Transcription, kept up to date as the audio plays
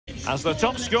As the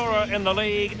top scorer in the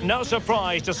league, no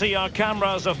surprise to see our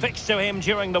cameras affixed to him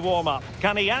during the warm-up.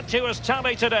 Can he add to his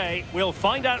tally today? We'll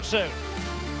find out soon.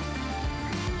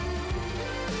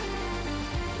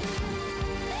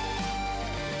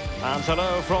 And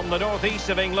hello from the northeast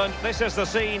of England. This is the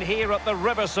scene here at the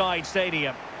Riverside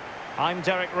Stadium. I'm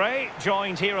Derek Ray,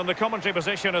 joined here in the commentary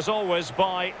position as always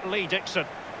by Lee Dixon.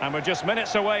 And we're just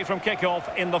minutes away from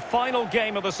kick-off in the final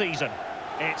game of the season.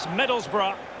 It's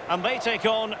Middlesbrough, and they take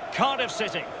on Cardiff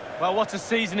City. Well, what a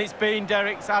season it's been,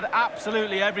 Derek. It's had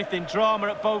absolutely everything. Drama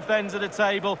at both ends of the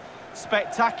table,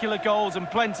 spectacular goals and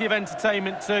plenty of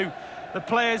entertainment too. The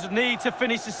players need to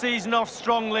finish the season off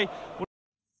strongly.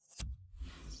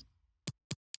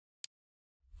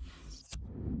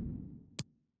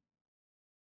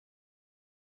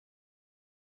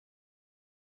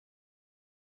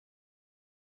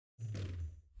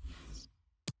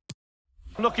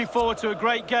 Looking forward to a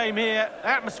great game here. The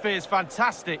atmosphere is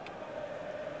fantastic.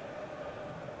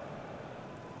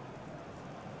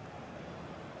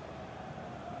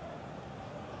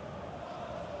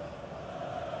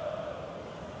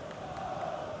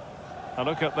 A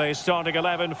look at the starting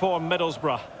 11 for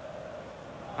Middlesbrough.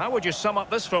 How would you sum up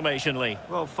this formation, Lee?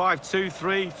 Well,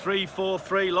 5-2-3,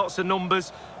 3-4-3, lots of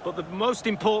numbers. But the most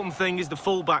important thing is the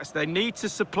fullbacks. They need to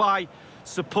supply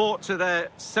support to their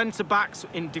centre-backs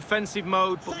in defensive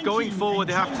mode, but going forward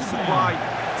they have to supply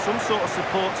some sort of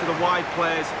support to the wide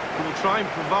players who will try and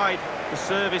provide the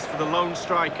service for the lone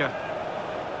striker.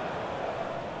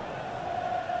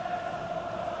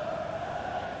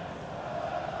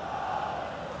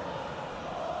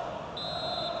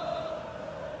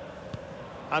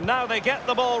 And now they get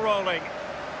the ball rolling.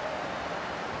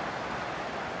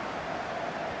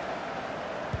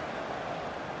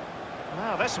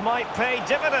 Now, this might pay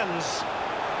dividends.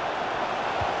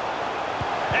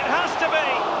 It has to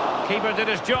be. Keeper did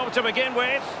his job to begin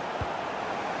with.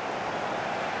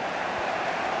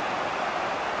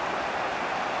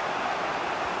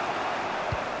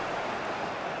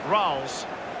 Rolls.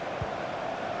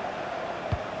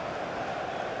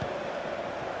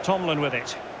 Tomlin with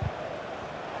it.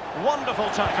 Wonderful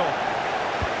tackle.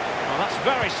 Well, that's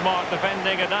very smart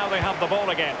defending, and now they have the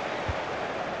ball again.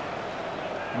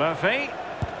 Murphy.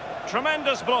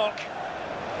 Tremendous block.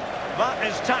 That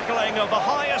is tackling of the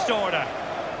highest order.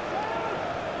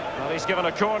 Well, he's given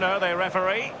a corner, the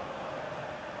referee.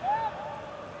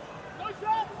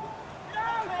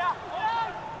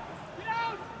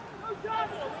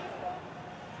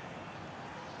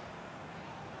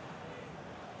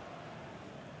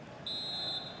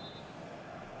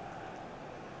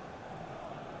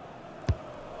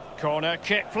 Corner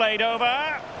kick played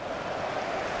over.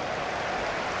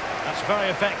 That's very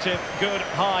effective, good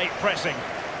high pressing.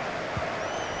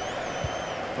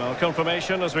 Well,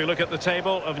 confirmation as we look at the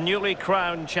table of newly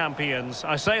crowned champions.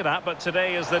 I say that, but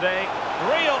today is the day.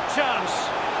 Real chance.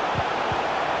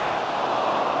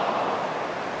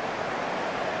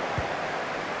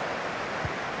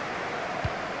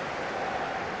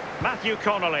 Matthew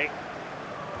Connolly.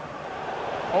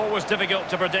 Always difficult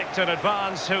to predict in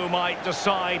advance who might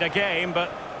decide a game,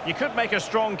 but you could make a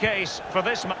strong case for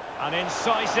this. An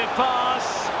incisive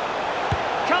pass.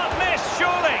 Can't miss,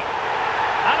 surely.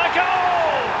 And a goal!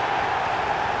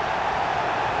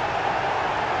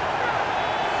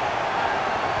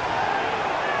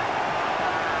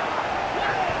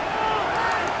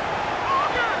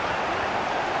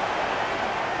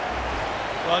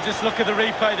 Well, just look at the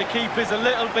replay. The keeper's a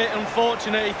little bit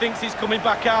unfortunate. He thinks he's coming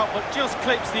back out, but just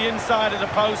clips the inside of the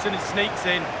post and it sneaks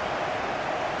in.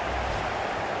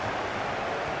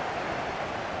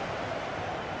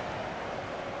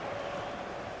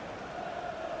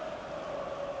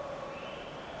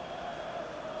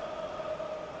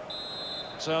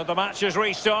 So the match has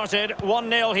restarted,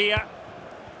 1-0 here.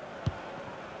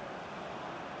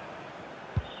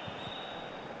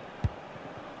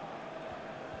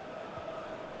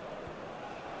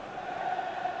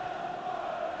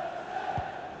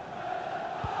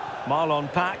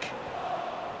 Marlon Pack.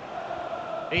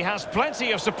 He has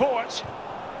plenty of support.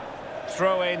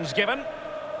 Throw-ins given.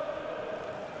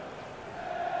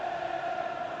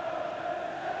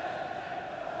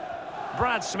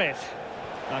 Brad Smith.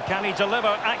 Now, can he deliver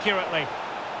accurately?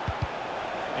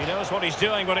 He knows what he's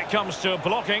doing when it comes to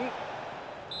blocking.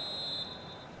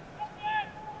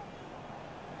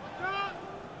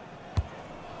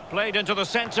 Played into the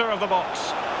centre of the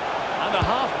box. And a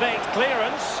half-baked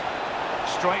clearance.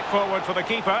 Straightforward for the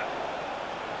keeper.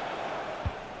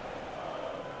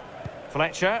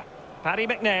 Fletcher. Paddy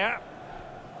McNair.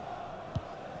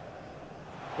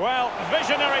 Well,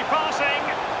 visionary passing.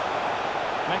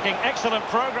 Making excellent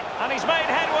progress. And he's made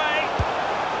headway.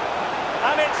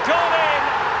 it's gone in!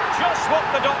 Just what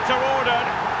the doctor ordered.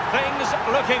 Things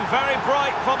looking very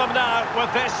bright for them now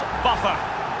with this buffer.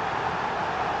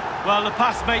 Well, the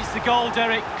pass makes the goal,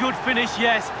 Derek. Good finish,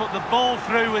 yes, but the ball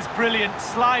through was brilliant.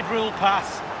 Slide rule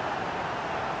pass.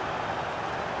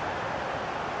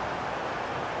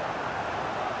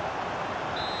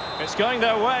 It's going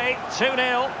their way,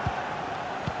 2-0.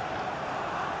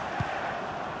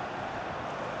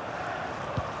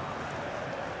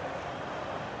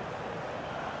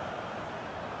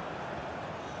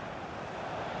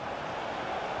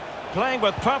 Playing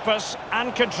with purpose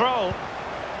and control.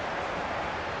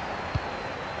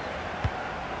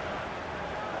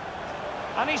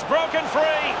 And he's broken free.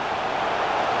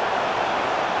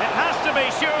 It has to be,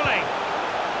 surely.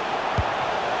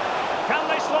 Can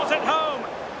they slot it home?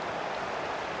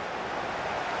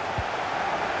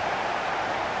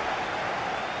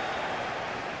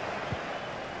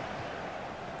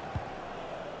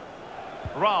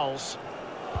 Rolls.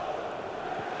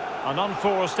 An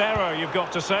unforced error, you've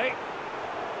got to say.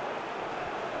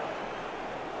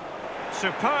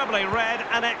 Superbly read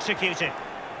and executed.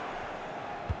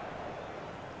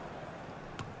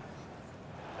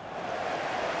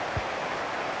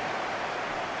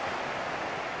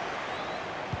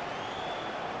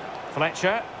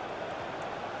 Fletcher.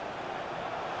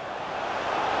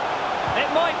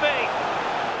 It might be.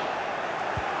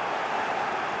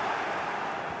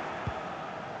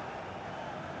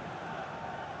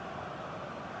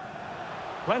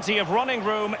 Plenty of running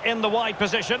room in the wide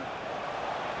position.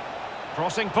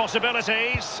 Crossing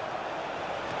possibilities.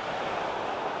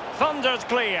 Thunder's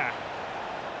clear.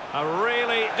 A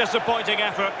really disappointing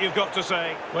effort, you've got to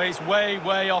say. Well, he's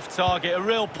way off target. A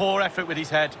real poor effort with his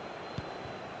head.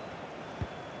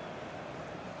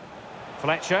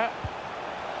 Fletcher.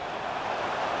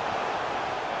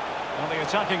 Well, the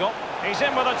attacking up. He's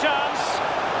in with a chance.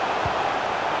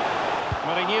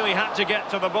 Well, he knew he had to get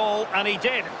to the ball, and he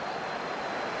did.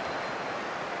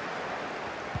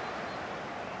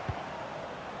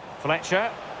 Fletcher.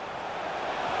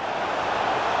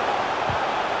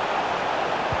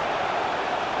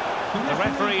 The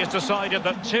referee has decided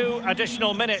that 2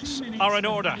 additional minutes are in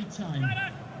order.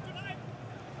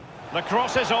 The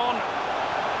cross is on.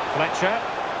 Fletcher.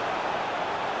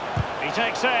 He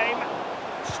takes aim.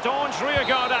 Staunch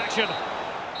rearguard action.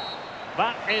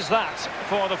 That is that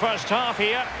for the first half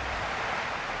here.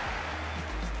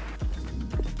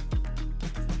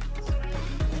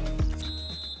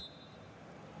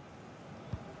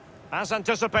 As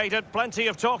anticipated, plenty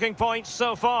of talking points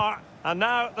so far. And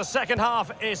now the second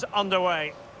half is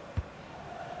underway.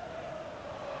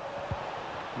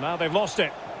 Now they've lost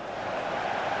it.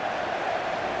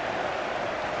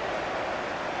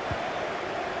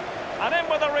 And in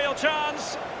with a real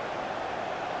chance.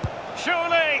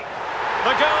 Surely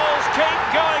the goals keep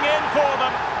going in for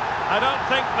them. I don't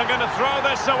think they're going to throw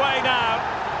this away now.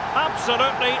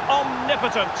 Absolutely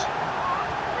omnipotent.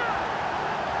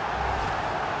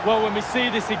 Well, when we see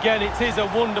this again, it is a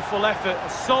wonderful effort, a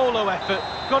solo effort.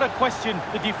 Got to question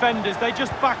the defenders. They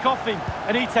just back off him,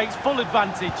 and he takes full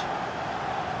advantage.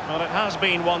 Well, it has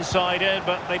been one-sided,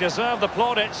 but they deserve the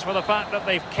plaudits for the fact that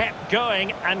they've kept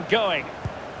going and going.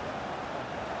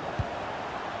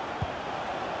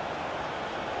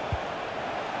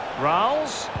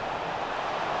 Rolls.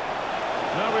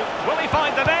 No, will he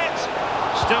find the net?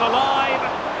 Still alive,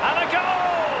 and a goal!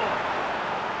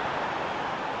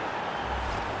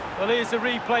 Well, here's the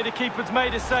replay. The keeper's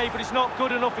made a save, but it's not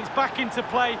good enough. It's back into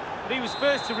play, but he was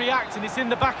first to react, and it's in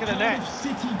the back of the net.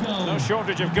 No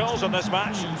shortage of goals in this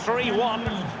match. 3-1.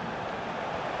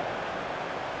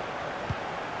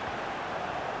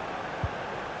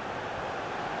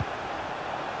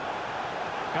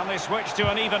 Can they switch to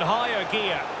an even higher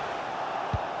gear?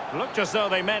 Looked as though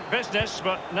they meant business,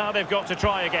 but now they've got to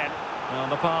try again. Well,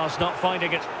 the pass not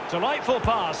finding it. Delightful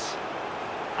pass.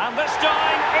 And this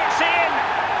time, it's in!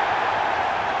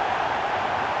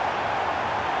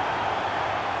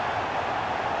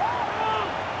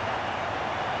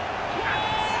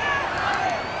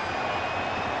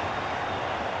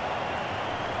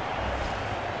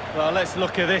 Well, let's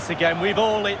look at this again. We've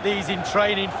all hit these in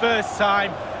training. First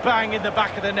time, bang in the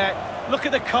back of the net. Look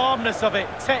at the calmness of it.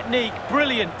 Technique,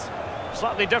 brilliant.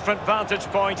 Slightly different vantage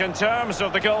point in terms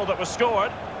of the goal that was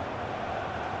scored.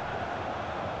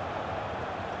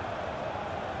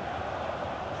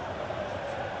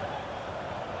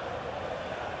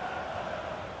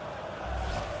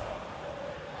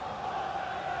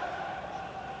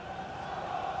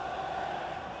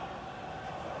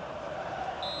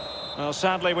 Well,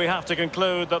 sadly, we have to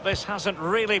conclude that this hasn't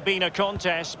really been a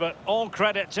contest, but all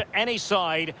credit to any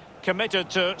side committed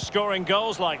to scoring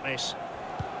goals like this.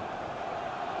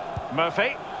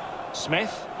 Murphy.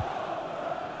 Smith.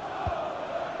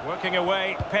 Working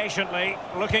away patiently,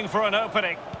 looking for an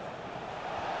opening.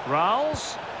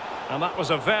 Rowles. And that was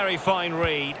a very fine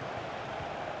read.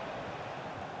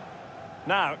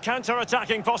 Now,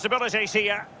 counter-attacking possibilities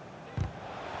here.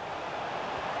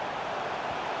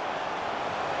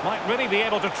 Might really be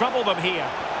able to trouble them here.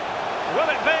 Will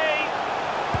it be?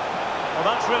 Well,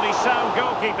 that's really sound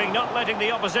goalkeeping, not letting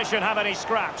the opposition have any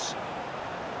scraps.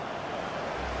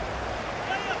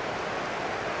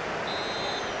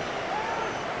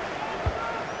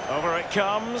 Over it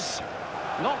comes.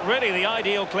 Not really the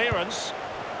ideal clearance.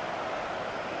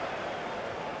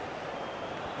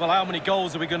 Well, how many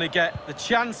goals are we going to get? The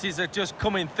chances are just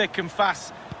coming thick and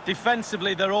fast.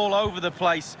 Defensively, they're all over the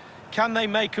place. Can they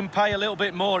make them pay a little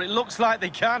bit more? It looks like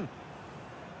they can.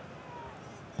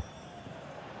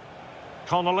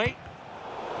 Connolly.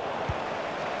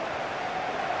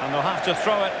 And they'll have to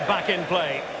throw it back in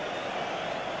play.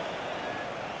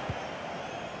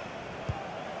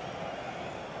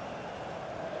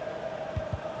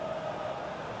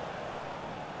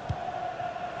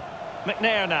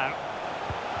 McNair now.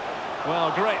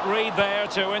 Well, great read there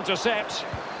to intercept.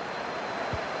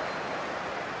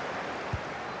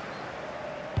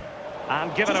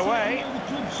 And given away. The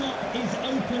club shop is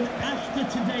open after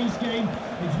today's game.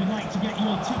 If you'd like to get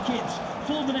your tickets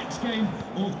for the next game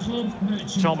or club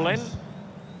merchandise. Tomlin.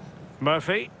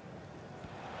 Murphy.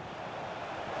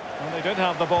 Well, they did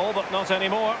have the ball, but not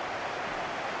anymore.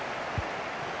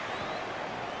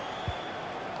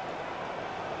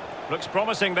 Looks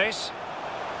promising, this.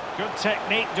 Good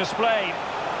technique displayed.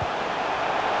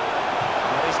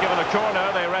 Well, he's given a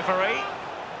corner, the referee.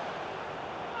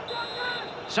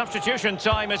 Substitution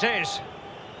time it is.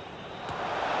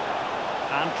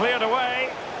 And cleared away.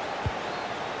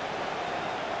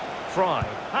 Fry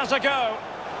has a go.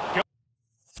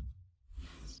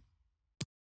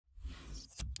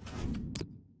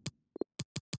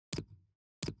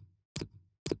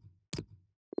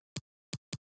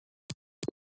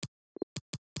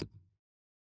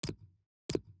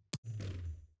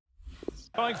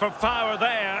 Going for power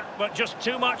there, but just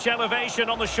too much elevation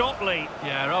on the shot lead.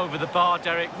 Yeah, over the bar,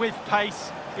 Derek, with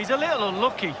pace. He's a little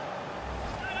unlucky.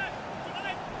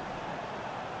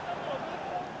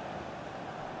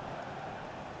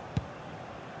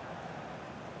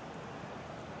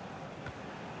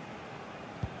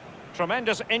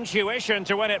 Tremendous intuition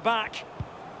to win it back.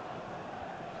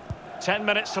 10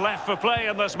 minutes left for play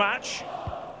in this match.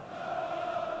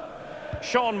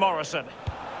 Sean Morrison.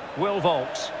 Will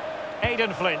Vaulks.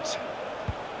 Aidan Flint.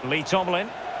 Lee Tomlin.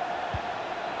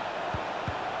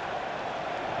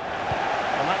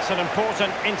 And that's an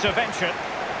important intervention.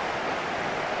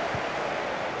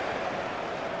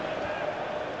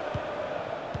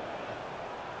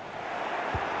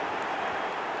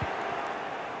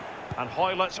 And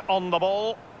Hoylett on the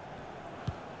ball.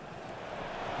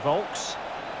 Vaulks.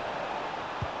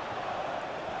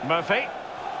 Murphy.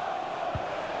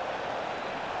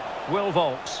 Will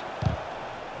Vaulks.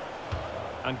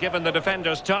 And given the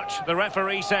defender's touch, the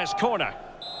referee says corner.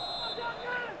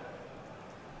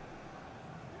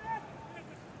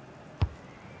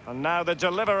 And now the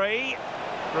delivery.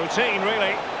 Routine,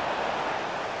 really.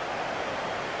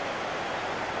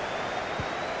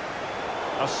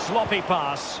 A sloppy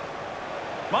pass.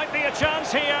 Might be a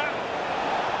chance here.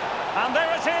 And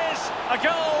there it is, a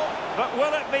goal. But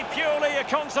will it be purely a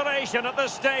consolation at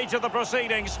this stage of the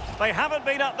proceedings? They haven't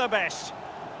been at their best.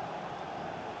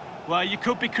 Well, you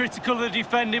could be critical of the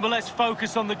defending, but let's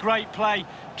focus on the great play.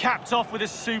 Capped off with a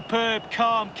superb,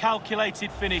 calm,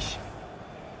 calculated finish.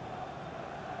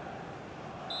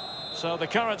 So the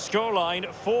current scoreline,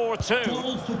 4-2.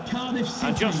 Goal for Cardiff City.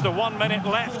 And just the 1 minute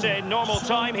left in normal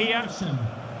time here.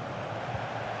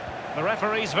 The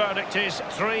referee's verdict is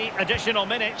 3 additional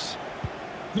minutes.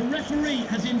 The referee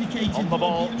has indicated on the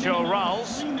ball, Joe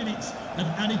Rowles. 3 minutes of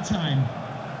added time.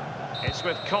 It's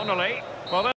with Connolly. Well,